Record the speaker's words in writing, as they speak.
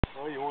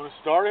want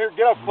to start here?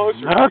 Get up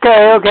closer.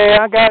 Okay,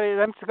 I got it.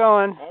 I'm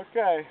going.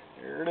 Okay,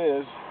 here it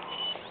is.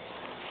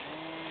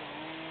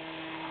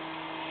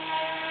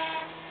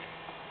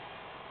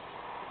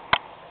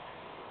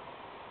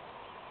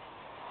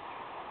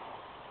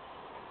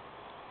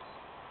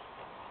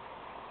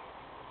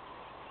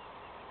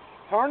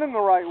 Turning the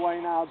right way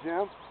now,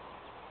 Jim.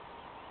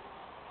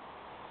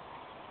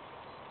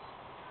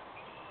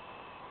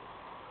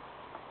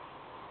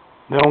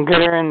 Don't get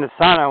her in the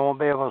sun. I won't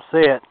be able to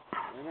see it.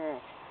 Yeah.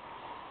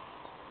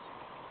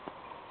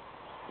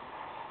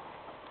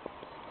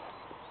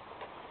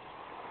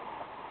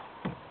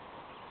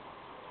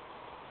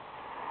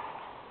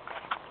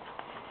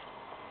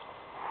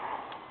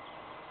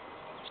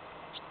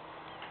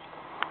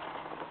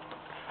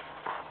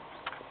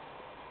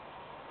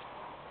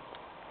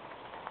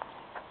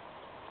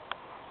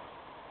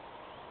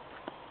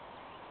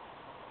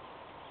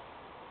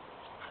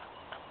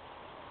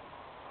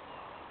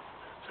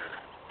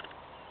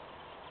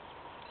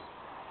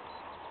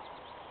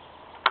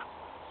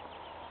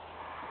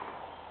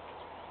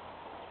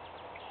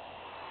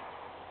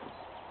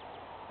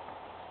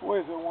 Boy,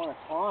 does it want to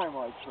climb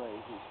like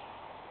crazy.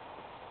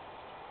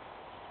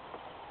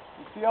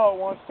 You see how it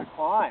wants to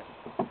climb?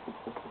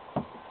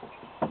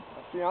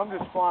 See, I'm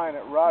just flying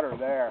at rudder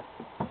there,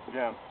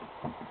 Jim.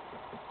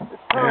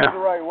 It's turned the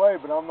right way,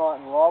 but I'm not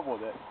in love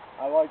with it.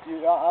 I like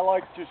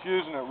just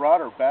using it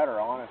rudder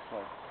better,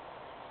 honestly.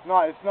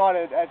 It's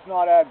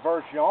not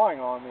adverse yawing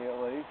on me,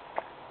 at least.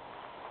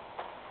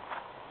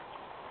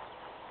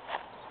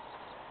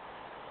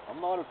 I'm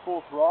not at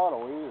full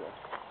throttle either.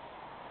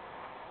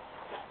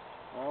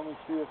 Now, let me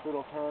see if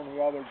it'll turn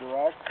the other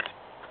direction.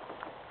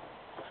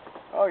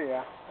 Oh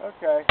yeah,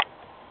 okay.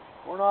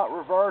 We're not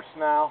reverse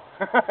now.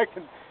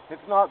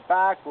 It's not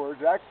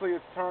backwards. Actually,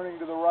 it's turning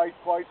to the right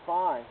quite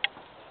fine.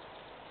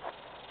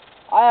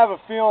 I have a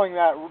feeling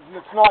that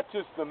it's not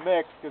just the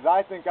mix, because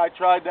I think I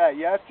tried that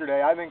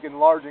yesterday. I think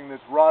enlarging this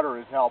rudder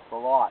has helped a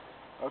lot.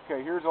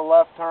 Okay, here's a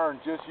left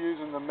turn, just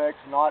using the mix,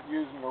 not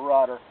using the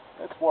rudder.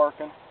 It's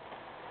working.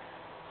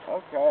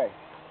 Okay.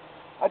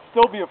 I'd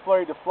still be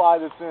afraid to fly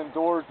this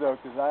indoors, though,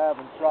 because I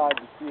haven't tried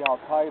to see how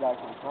tight I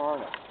can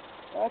turn it.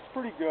 That's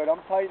pretty good.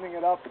 I'm tightening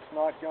it up. It's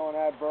not going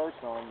adverse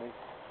on me.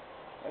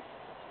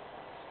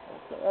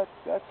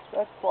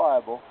 That's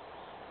pliable.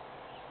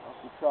 I'll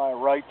have to try a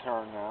right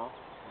turn now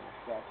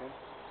in a second.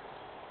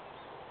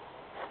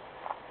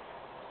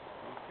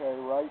 Okay,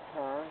 right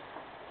turn.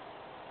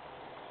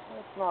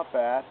 That's not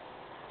bad.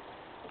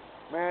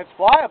 Man, it's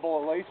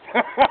flyable at least,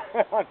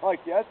 unlike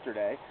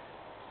yesterday.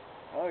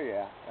 Oh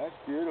yeah, that's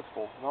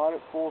beautiful. Not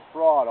at full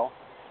throttle.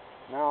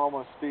 Now I'm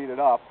going to speed it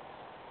up.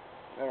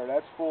 There,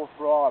 that's full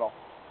throttle.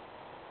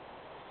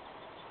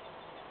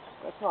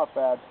 That's not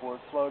bad for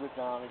it. Slowed it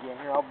down again.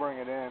 Here, I'll bring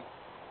it in.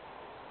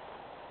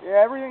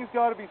 Yeah, everything's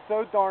got to be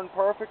so darn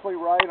perfectly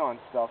right on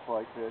stuff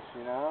like this,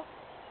 you know?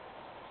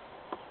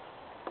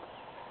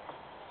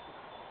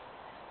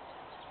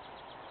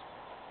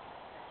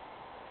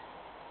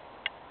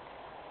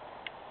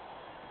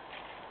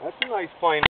 That's a nice plane.